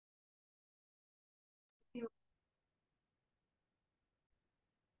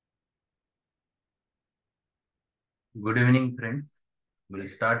Good evening, friends. We'll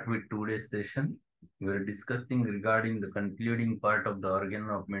start with today's session. We're discussing regarding the concluding part of the organ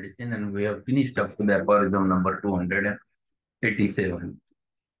of medicine, and we have finished up to the aphorism number 287.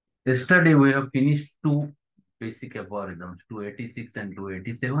 Yesterday, we have finished two basic aphorisms, 286 and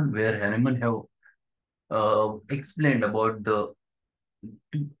 287, where Hahnemann have explained about the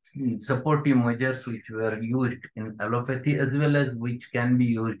supportive measures which were used in allopathy as well as which can be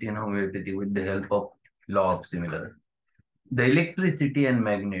used in homeopathy with the help of law of similars. The electricity and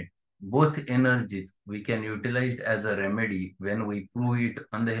magnet, both energies, we can utilize as a remedy when we prove it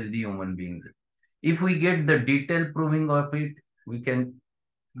on the healthy human beings. If we get the detailed proving of it, we can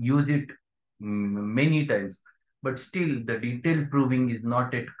use it many times. But still, the detailed proving is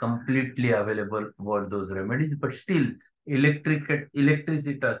not yet completely available about those remedies. But still,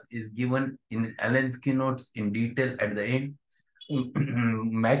 electricity is given in Allen's keynotes in detail at the end.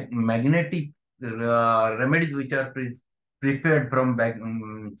 Magnetic remedies which are prepared from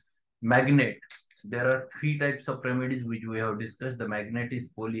magnet. There are three types of remedies which we have discussed. The magnet is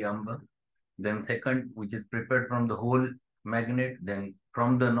polyamba. Then second, which is prepared from the whole magnet. Then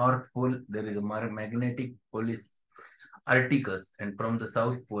from the North Pole, there is a magnetic polus arcticus. And from the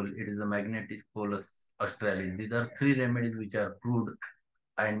South Pole, it is a magnetic polus australis. These are three remedies which are proved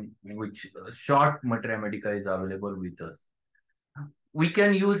and which short mater medica is available with us. We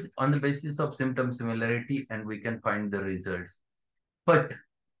can use on the basis of symptom similarity and we can find the results. But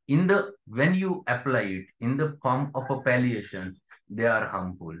in the when you apply it in the form of a palliation, they are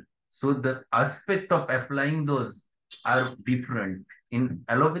harmful. So the aspect of applying those are different. In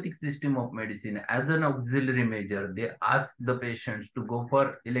allopathic system of medicine, as an auxiliary measure, they ask the patients to go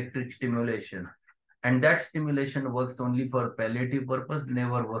for electric stimulation. And that stimulation works only for palliative purpose,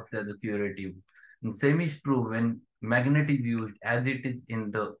 never works as a curative. And same is true when magnet is used as it is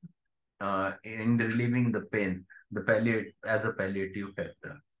in relieving the pain, the palliative as a palliative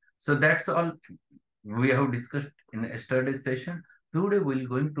factor. So that's all we have discussed in yesterday's session. Today we're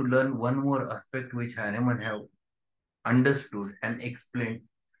going to learn one more aspect which Hahnemann have understood and explained,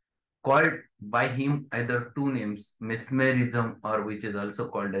 called by him either two names, mesmerism or which is also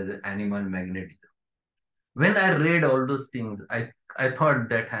called as animal magnetism. When I read all those things, I thought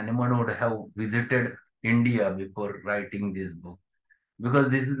that Hahnemann would have visited India before writing this book because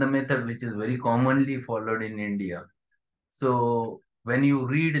this is the method which is very commonly followed in India. So when you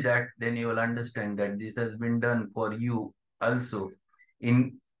read that, then you will understand that this has been done for you also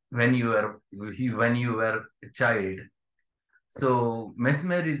in when you were a child. So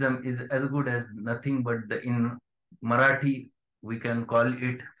mesmerism is as good as nothing but the in Marathi we can call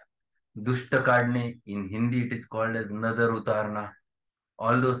it dushta kadne. In Hindi it is called as nazar utarna.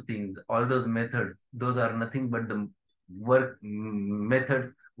 All those things, all those methods, those are nothing but the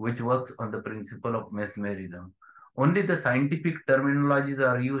methods which works on the principle of mesmerism. Only the scientific terminologies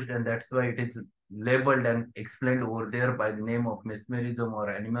are used, and that's why it is labeled and explained over there by the name of mesmerism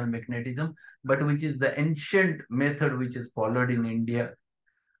or animal magnetism, but which is the ancient method which is followed in India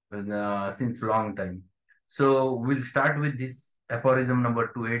since long time. So we'll start with this aphorism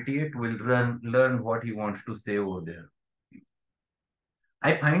number 288. We'll learn what he wants to say over there.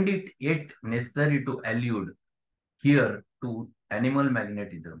 I find it yet necessary to allude here to animal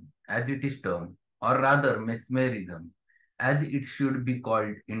magnetism, as it is termed, or rather mesmerism, as it should be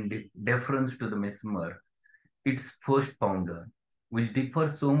called in deference to the mesmer, its first founder, which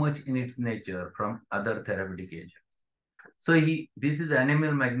differs so much in its nature from other therapeutic agents. So this is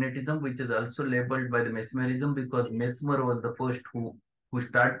animal magnetism, which is also labeled by the mesmerism because Mesmer was the first who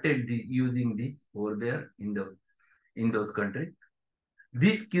started using this over there in those countries.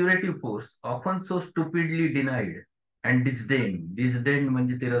 This curative force, often so stupidly denied and disdained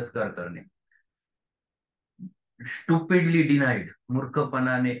म्हणजे तिरस्कार करणे, stupidly denied,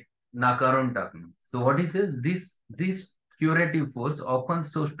 मूर्खपणाने नाकारून टाकणे. So what he says, this curative force, often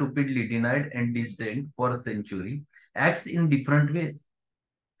so stupidly denied and disdained for a century, acts in different ways.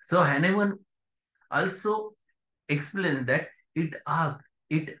 So Hahnemann also explains that it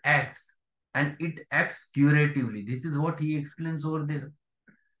acts, and it acts curatively. This is what he explains over there.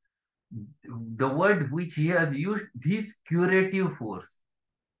 The word which he has used, this curative force.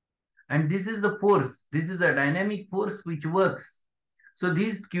 And this is the force, this is the dynamic force which works. So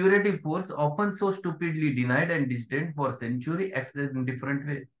this curative force, often so stupidly denied and disdained for century, acts in different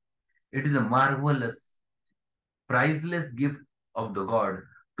ways. It is a marvelous, priceless gift of the God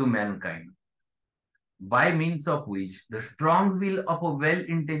to mankind, by means of which the strong will of a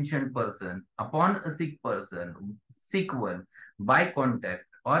well-intentioned person upon a sick one, by contact,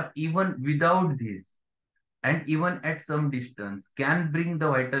 or even without this, and even at some distance, can bring the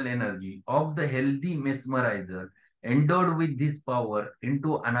vital energy of the healthy mesmerizer endowed with this power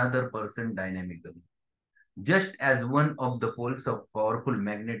into another person dynamically, just as one of the poles of powerful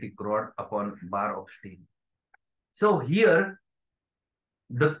magnetic rod upon bar of steel. So here,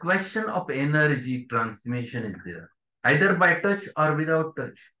 the question of energy transmission is there, either by touch or without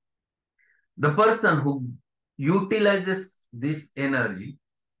touch. The person who utilizes this energy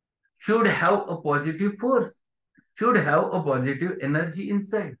should have a positive force, should have a positive energy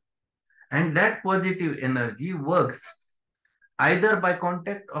inside. And that positive energy works either by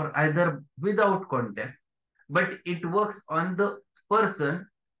contact or either without contact, but it works on the person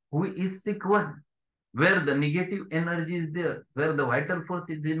who is sick one, where the negative energy is there, where the vital force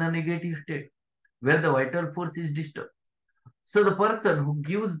is in a negative state, where the vital force is disturbed. So the person who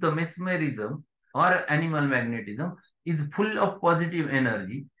gives the mesmerism or animal magnetism is full of positive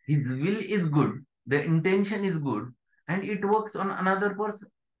energy. His will is good, the intention is good, and it works on another person.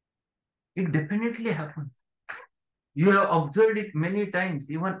 It definitely happens. You have observed it many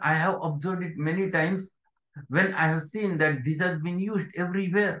times. Even I have observed it many times when I have seen that this has been used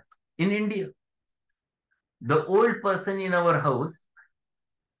everywhere in India. The old person in our house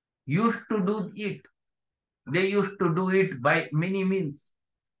used to do it. They used to do it by many means.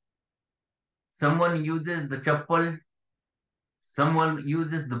 Someone uses the chappal, someone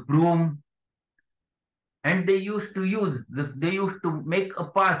uses the broom, and they used to make a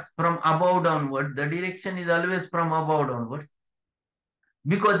pass from above downwards. The direction is always from above downwards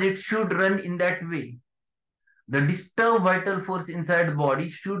because it should run in that way. The disturbed vital force inside the body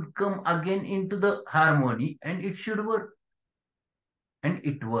should come again into the harmony and it should work. And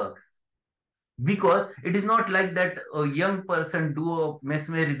it works. Because it is not like that a young person do a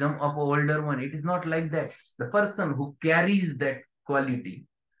mesmerism of an older one. It is not like that. The person who carries that quality,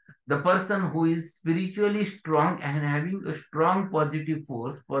 the person who is spiritually strong and having a strong positive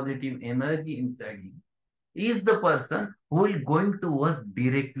force, positive energy inside him, is the person who is going to work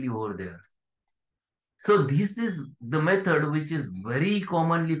directly over there. So this is the method which is very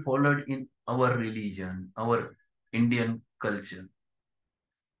commonly followed in our religion, our Indian culture.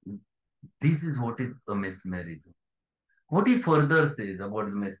 This is what is a mesmerism. What he further says about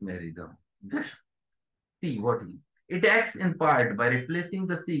mesmerism, just see what he. It acts in part by replacing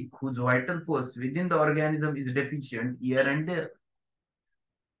the sick whose vital force within the organism is deficient here and there.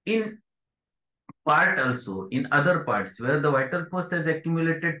 In part also, in other parts where the vital force has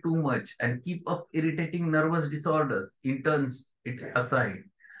accumulated too much and keep up irritating nervous disorders, it turns it aside,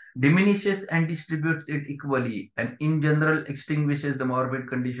 diminishes and distributes it equally, and in general extinguishes the morbid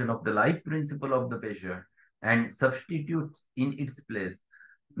condition of the life principle of the patient and substitutes in its place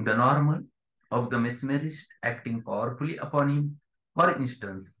the normal of the mesmerist acting powerfully upon him. For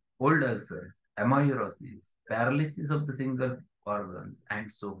instance, old ulcers, amaurosis, paralysis of the single organs, and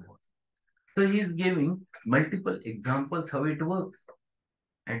so forth. So he is giving multiple examples how it works.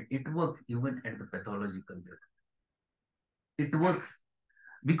 And it works even at the pathological level. It works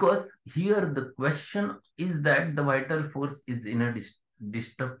because here the question is that the vital force is in a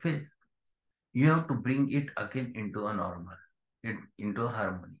disturbed phase. You have to bring it again into a normal, into a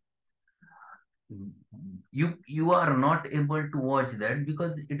harmony. You are not able to watch that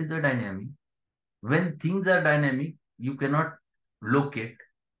because it is a dynamic. When things are dynamic, you cannot locate.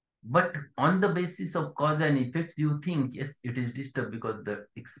 But on the basis of cause and effect, you think, yes, it is disturbed because the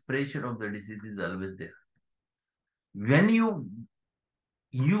expression of the disease is always there. When you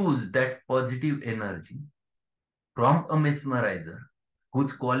use that positive energy from a mesmerizer,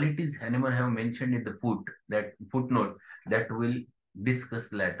 whose qualities Hahnemann have mentioned in the footnote that we'll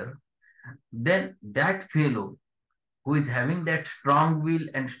discuss later, then that fellow who is having that strong will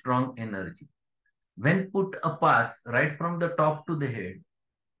and strong energy, when put a pass right from the top to the head,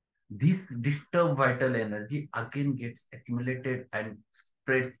 this disturbed vital energy again gets accumulated and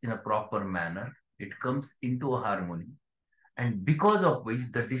spreads in a proper manner. It comes into a harmony. And because of which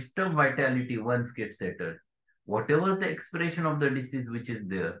the disturbed vitality once gets settled, whatever the expression of the disease which is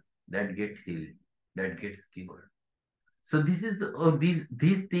there, that gets healed, that gets cured. So this is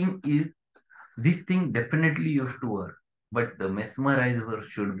this thing definitely used to work, but the mesmerizer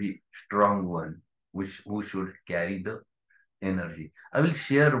should be strong one, who should carry the energy. I will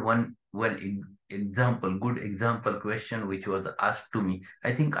share one example, good example question which was asked to me.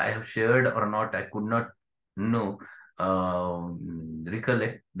 I think I have shared or not. I could not know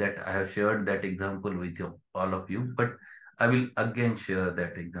recollect that I have shared that example with you, all of you, but I will again share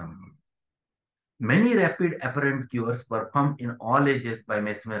that example. Many rapid apparent cures performed in all ages by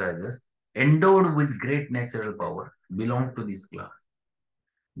mesmerizers endowed with great natural power belong to this class.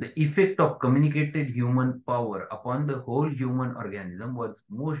 The effect of communicated human power upon the whole human organism was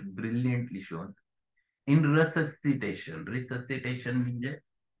most brilliantly shown in resuscitation. Resuscitation म्हणजे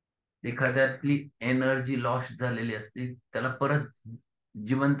एखाद्यातली energy loss झालेली असते त्याला परत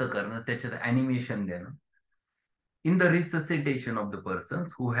जिवंत करणं, त्याच्यात animation देणं. In the resuscitation of the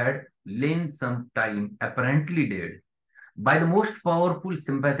persons who had lain some time apparently dead by the most powerful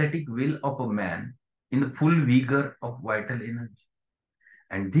sympathetic will of a man in the full vigor of vital energy.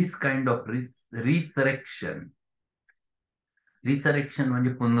 And this kind of resurrection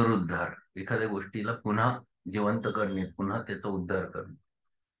म्हणजे पुनरुद्धार, एखाद्या गोष्टीला पुन्हा जिवंत करणे, पुन्हा त्याचा उद्धार करणे.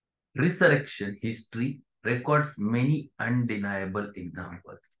 Resurrection history records many undeniable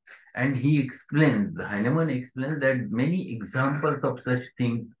examples. And he explains, the Hahnemann explains that many examples of such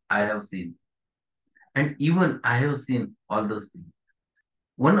things I have seen. And even I have seen all those things.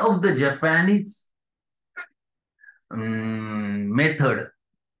 One of the Japanese method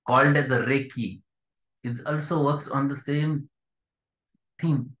called as a Reiki is also works on the same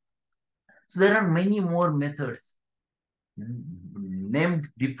theme. So there are many more methods named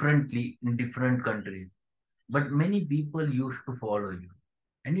differently in different countries, but many people used to follow you,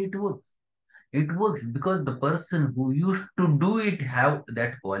 and it works. It works because the person who used to do it have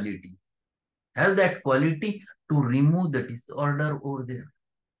that quality to remove the disorder over there,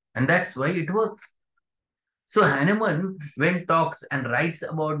 and that's why it works. So Hahnemann, when talks and writes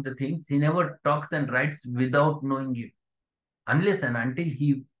about the things, he never talks and writes without knowing it, unless and until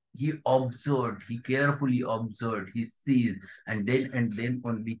he observed, he carefully observed, he sees, and then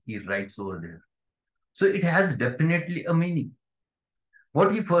only he writes over there. So it has definitely a meaning.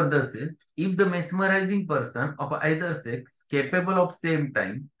 What he further says, if the mesmerizing person of either sex capable of the same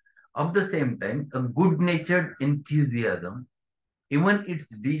time, a good-natured enthusiasm, even its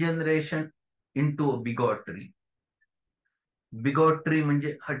degeneration into a bigotry. Bigotry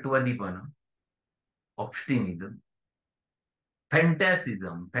म्हणजे हटवादीपणा, ऑब्स्टिनिझम.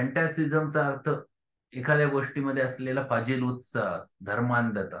 फॅन्टॅसिझमचा अर्थ एखाद्या गोष्टीमध्ये असलेला फाजील उत्साह,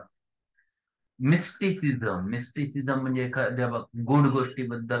 धर्मांधता. मिस्टिसिझम म्हणजे एखाद्या good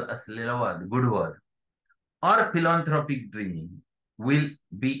गोष्टीबद्दल असलेला गुडवाद. Or philanthropic dreaming will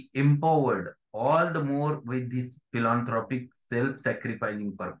be empowered all the more with this philanthropic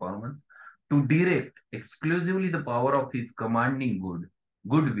self-sacrificing performance to direct exclusively the power of his commanding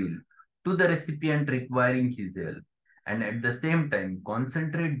goodwill to the recipient requiring his help, and at the same time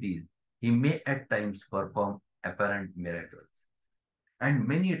concentrate these, he may at times perform apparent miracles. And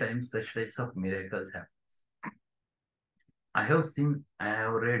many times such types of miracles happen. I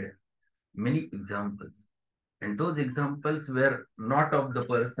have read many examples, and those examples were not of the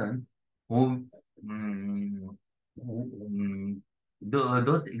persons who,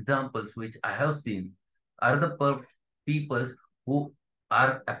 those examples which I have seen are the peoples who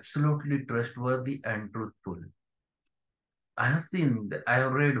are absolutely trustworthy and truthful. I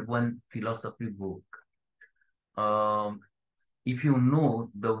have read one philosophy book. If you know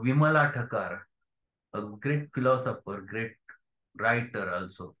the Vimala Thakar, a great philosopher, great writer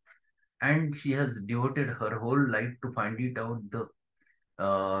also, and she has devoted her whole life to find it out to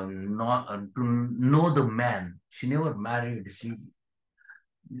know the man. She never married.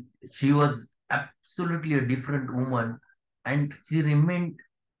 She was absolutely a different woman, and she remained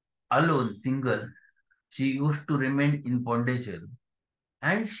alone, single. She used to remain in Pondicherry,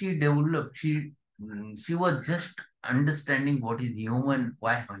 and she developed. She was just understanding what is human,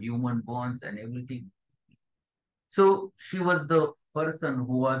 why human bonds, and everything. So she was the person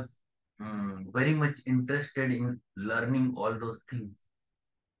who was very much interested in learning all those things,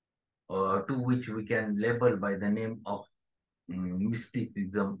 to which we can label by the name of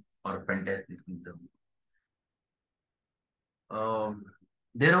mysticism or fantasticism.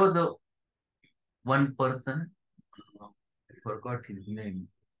 There was one person, I forgot his name,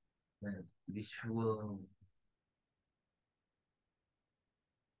 Vishwa.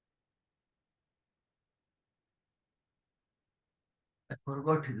 I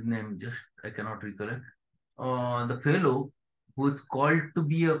forgot his name, just I cannot recollect. The fellow who is called to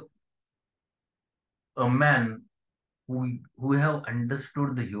be a man who have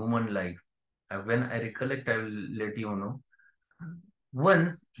understood the human life. When I recollect, I will let you know.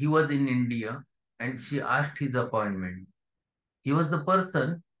 Once he was in India and she asked his appointment. He was the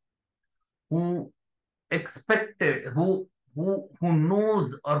person who expected, who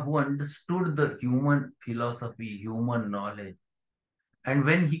knows or who understood the human philosophy, human knowledge. And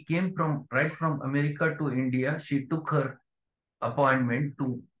when he came right from America to India, she took her appointment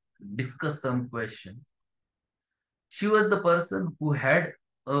to discuss some question. She was the person who had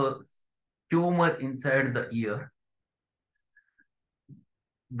a tumor inside the ear.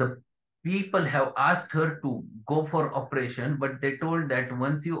 The people have asked her to go for operation, but they told that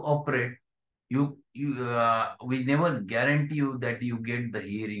once you operate, we never guarantee you that you get the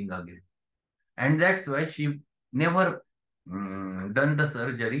hearing again. And that's why she never done the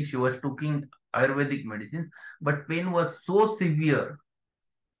surgery. She was taking Ayurvedic medicine, but pain was so severe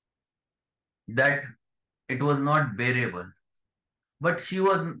that it was not bearable. But she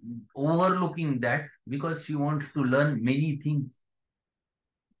was overlooking that because she wants to learn many things.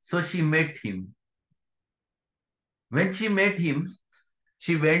 So she met him. When she met him,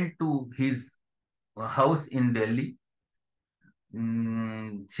 she went to his house in Delhi.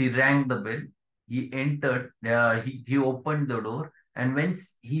 She rang the bell. He entered. He opened the door, and when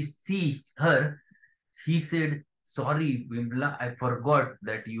he see her, he said, "Sorry, Vimla, I forgot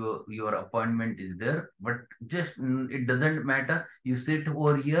that your appointment is there. But just it doesn't matter. You sit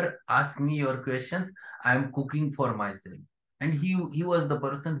over here, ask me your questions. I am cooking for myself." And he was the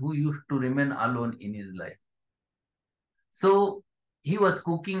person who used to remain alone in his life. So he was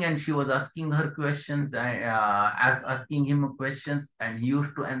cooking and she was asking her questions, asking him questions, and he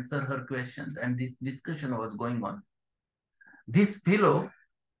used to answer her questions. And this discussion was going on. This fellow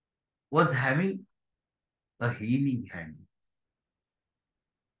was having a healing hand.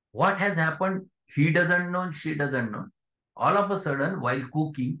 What has happened? He doesn't know, she doesn't know. All of a sudden, while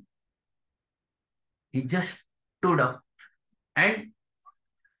cooking, he just stood up and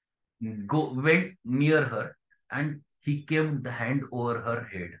went near her and he kept the hand over her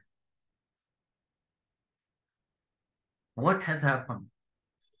head. What has happened?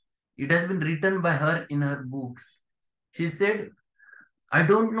 It has been written by her in her books. She said, "I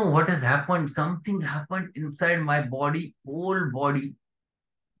don't know what has happened. Something happened inside my body, whole body.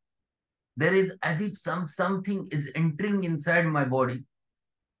 There is as if something is entering inside my body.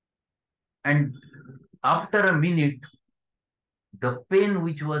 And after a minute, the pain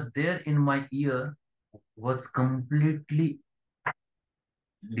which was there in my ear was completely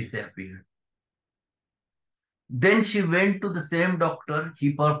disappeared." Then she went to the same doctor.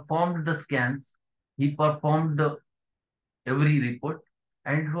 He performed the scans. He performed the every report,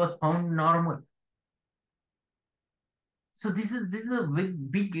 and it was found normal. So this is a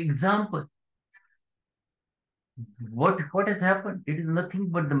big example. What has happened? It is nothing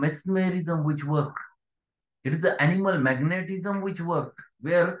but the mesmerism which worked. It is the animal magnetism which worked,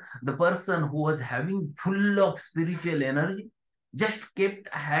 where the person who was having full of spiritual energy just kept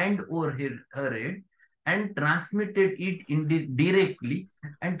a hand over her head and transmitted it directly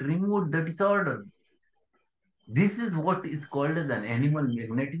and removed the disorder. This is what is called as an animal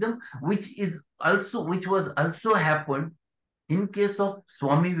magnetism, which was also happened in case of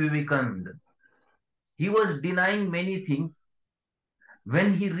Swami Vivekananda. He was denying many things.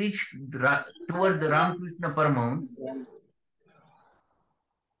 When he reached towards the Ramakrishna Paramahansa,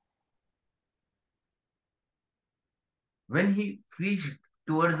 when he reached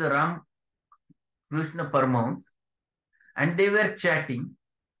towards the Ramakrishna Paramahansa, and they were chatting,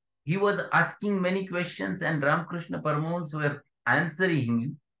 he was asking many questions, and Ramakrishna Paramahansa were answering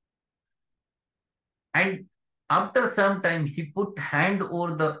him. And after some time, he put hand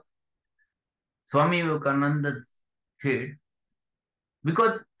over the Swami Vivekananda's head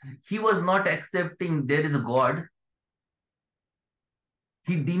because he was not accepting there is a God.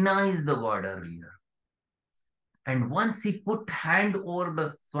 He denies the God earlier. And once he put hand over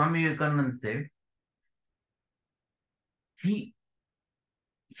the Swami Vivekananda said, he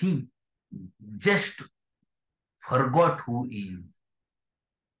just forgot who he is.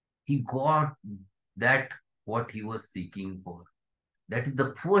 He got that what he was seeking for. That is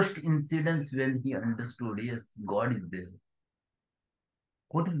the first incidence when he understood, yes, God is there.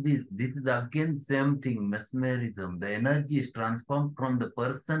 What is this? This is again same thing, mesmerism. The energy is transformed from the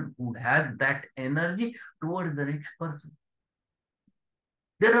person who has that energy towards the next person.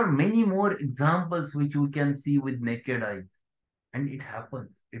 There are many more examples which we can see with naked eyes. And it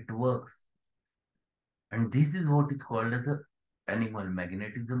happens, it works. And this is what is called as a animal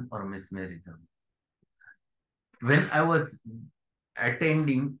magnetism or mesmerism. When I was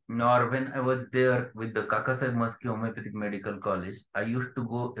attending or when I was there with the Kakasai Maski Homeopathic Medical College, I used to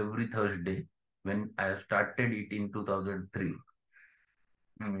go every Thursday when I started it in 2003.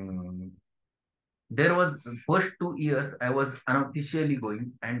 There was first 2 years I was unofficially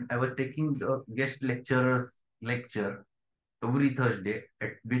going and I was taking the guest lecturer's lecture every Thursday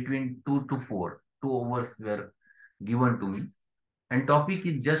at between 2 to 4. 2 hours were given to me. And topic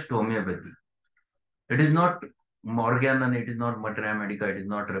is just homeopathy. It is not Organon, it is not Materia Medica, it is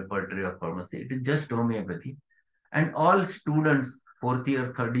not repertory or pharmacy. It is just homeopathy. And all students, fourth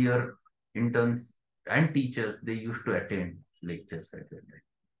year, third year, interns and teachers, they used to attend lectures at that time.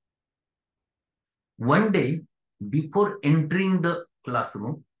 One day, before entering the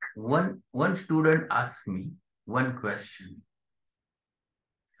classroom, One student asked me one question.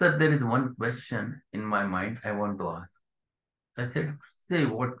 Sir, there is one question in my mind I want to ask. I said, say,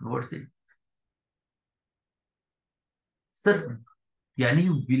 what's it? Sir, can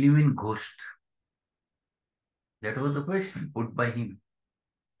you believe in ghost? That was the question put by him.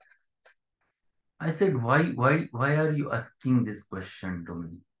 I said, why are you asking this question to me?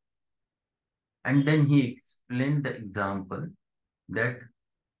 And then he explained the example that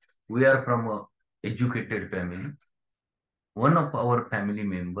we are from a educated family. One of our family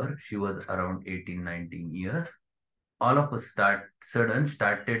member, she was around 18, 19 years. All of us sudden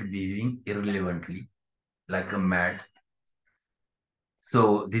started behaving irrelevantly, like a mad.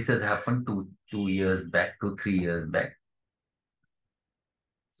 So this has happened 2 years back, 3 years back.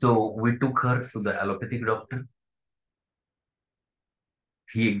 So we took her to the allopathic doctor.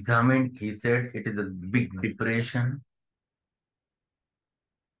 He examined, he said it is a big depression.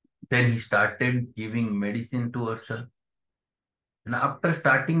 Then he started giving medicine to herself. And after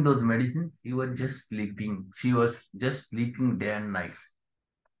starting those medicines, he was just sleeping. She was just sleeping day and night.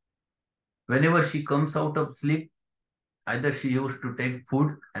 Whenever she comes out of sleep, either she used to take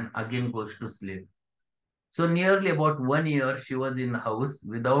food and again goes to sleep. So nearly about 1 year, she was in the house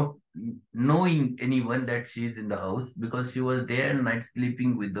without knowing anyone that she is in the house because she was day and night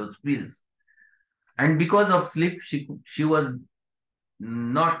sleeping with those pills. And because of sleep, she was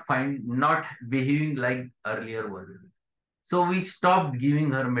not behaving like earlier one. So we stopped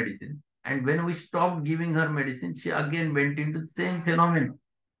giving her medicines. And when we stopped giving her medicine, she again went into the same phenomenon.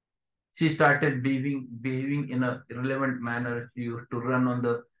 She started behaving in a irrelevant manner. She used to run on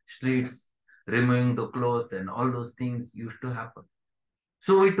the streets, removing the clothes, and all those things used to happen.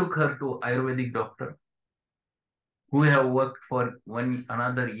 So we took her to Ayurvedic doctor, who have worked for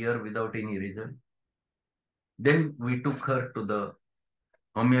another year without any result. Then we took her to the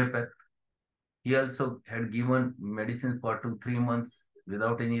homeopath. He also had given medicine for 2, 3 months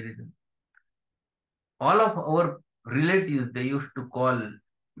without any result. All of our relatives, they used to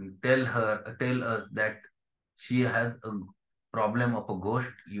tell us that she has a problem of a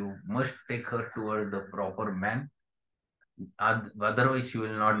ghost. You must take her toward the proper man. Otherwise, she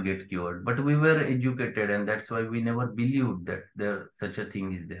will not get cured. But we were educated, and that's why we never believed that there such a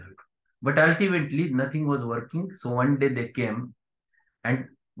thing is there. But ultimately, nothing was working. So one day they came, and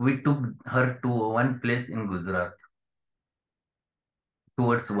we took her to one place in Gujarat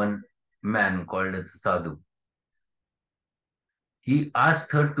towards one man called as Sadhu. He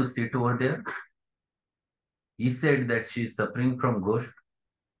asked her to sit over there. He said that she is suffering from ghost,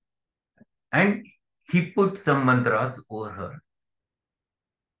 and he put some mantras over her.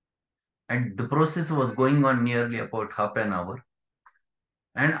 And the process was going on nearly about half an hour.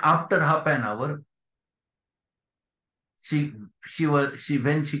 And after half an hour,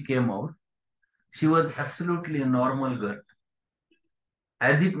 when she came out, she was absolutely a normal girl,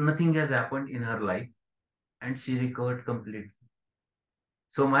 as if nothing has happened in her life, and she recovered completely.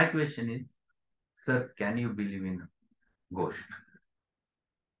 So my question is, sir, can you believe in ghost?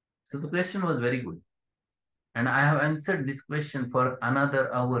 So the question was very good. And I have answered this question for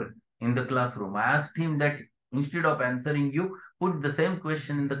another hour in the classroom. I asked him that instead of answering you, put the same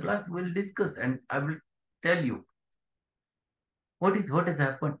question in the class. We'll discuss and I will tell you what has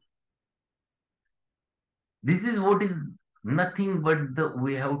happened. This is what is nothing but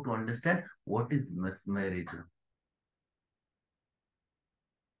we have to understand what is mesmerism.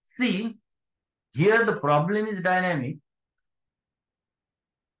 See, here the problem is dynamic.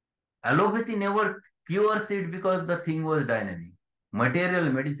 Allopathy never cures it because the thing was dynamic. Material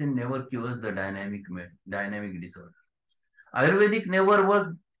medicine never cures the dynamic disorder. Ayurvedic never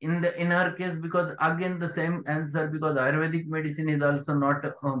worked in her case because again the same answer, because Ayurvedic medicine is also not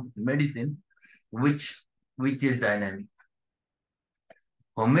a medicine which is dynamic.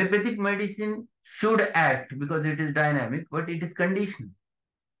 Homeopathic medicine should act because it is dynamic, but it is conditional.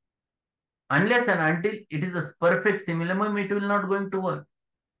 Unless and until it is a perfect simillimum, it will not going to work.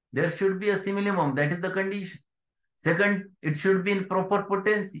 There should be a simillimum, that is the condition. Second, it should be in proper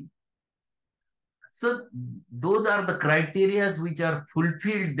potency. So those are the criteria which are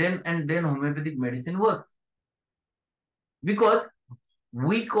fulfilled then, and then homeopathic medicine works. Because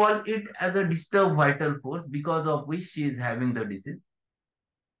we call it as a disturbed vital force because of which she is having the disease.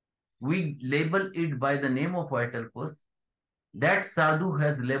 We label it by the name of vital force. That sadhu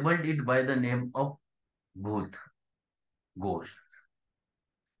has labeled it by the name of bhoot, ghost.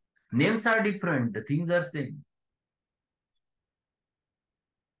 Names are different, the things are same.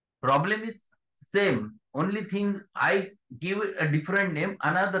 Problem is same. Only thing I give it a different name,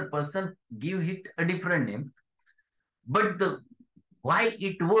 another person give it a different name. But the Why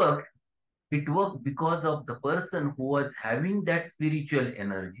it worked? It worked because of the person who was having that spiritual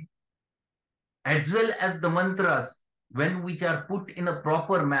energy, as well as the mantras, when which are put in a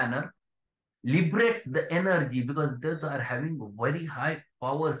proper manner, liberates the energy, because those are having very high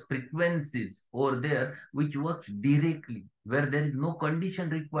powers, frequencies over there, which works directly, where there is no condition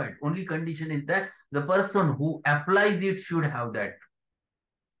required. Only condition is that the person who applies it should have that.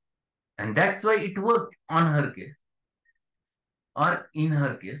 And that's why it worked on her case, or in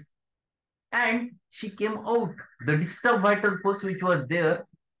her case. And she came out. The disturbed vital force which was there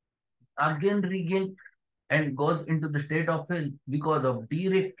again regained and goes into the state of health, because of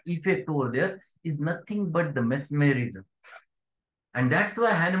direct effect over there is nothing but the mesmerism. And that's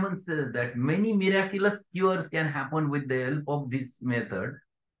why Hahnemann says that many miraculous cures can happen with the help of this method.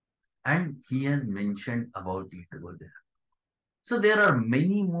 And he has mentioned about it over there. So there are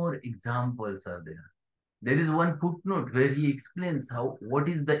many more examples are there. There is one footnote where he explains what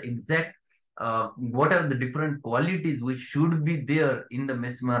is the exact, what are the different qualities which should be there in the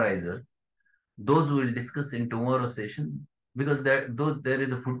mesmerizer. Those we'll discuss in tomorrow's session, because there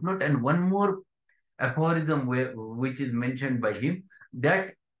is a footnote and one more aphorism which is mentioned by him,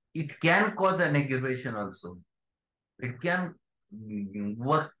 that it can cause an aggravation also. It can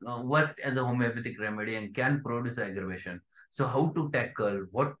work as a homeopathic remedy and can produce aggravation. So how to tackle,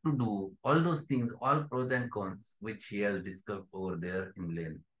 what to do, all those things, all pros and cons, which he has discussed over there in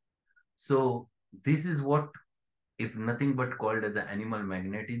length. So this is what is nothing but called as the animal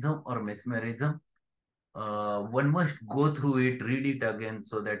magnetism or mesmerism. One must go through it, read it again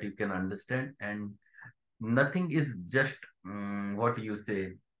so that you can understand. And nothing is just what you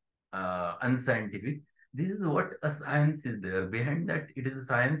say, unscientific. This is what a science is there. Behind that, it is a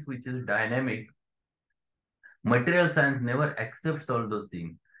science which is dynamic. Material science never accepts all those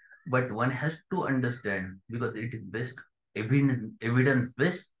things. But one has to understand, because it is best evidence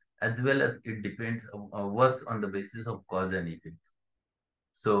based, as well as it depends works on the basis of cause and effect.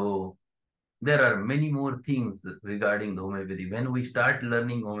 So there are many more things regarding the homeopathy. When we start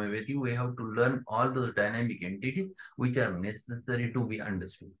learning homeopathy, we have to learn all those dynamic entities which are necessary to be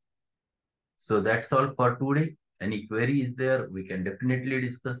understood. So that's all for today. Any query is there, we can definitely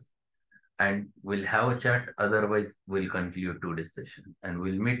discuss and we'll have a chat. Otherwise, we'll conclude today's session and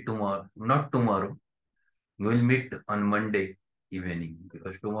we'll meet tomorrow. Not tomorrow, we'll meet on Monday evening,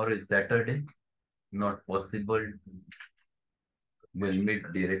 because tomorrow is Saturday. Not possible. We'll meet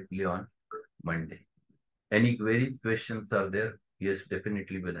directly on Monday. Any queries, questions are there? Yes,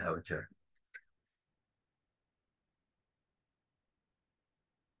 definitely we'll have a chat.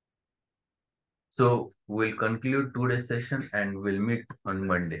 So we'll conclude today's session and we'll meet on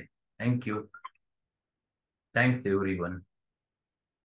Monday. Thank you. Thanks everyone.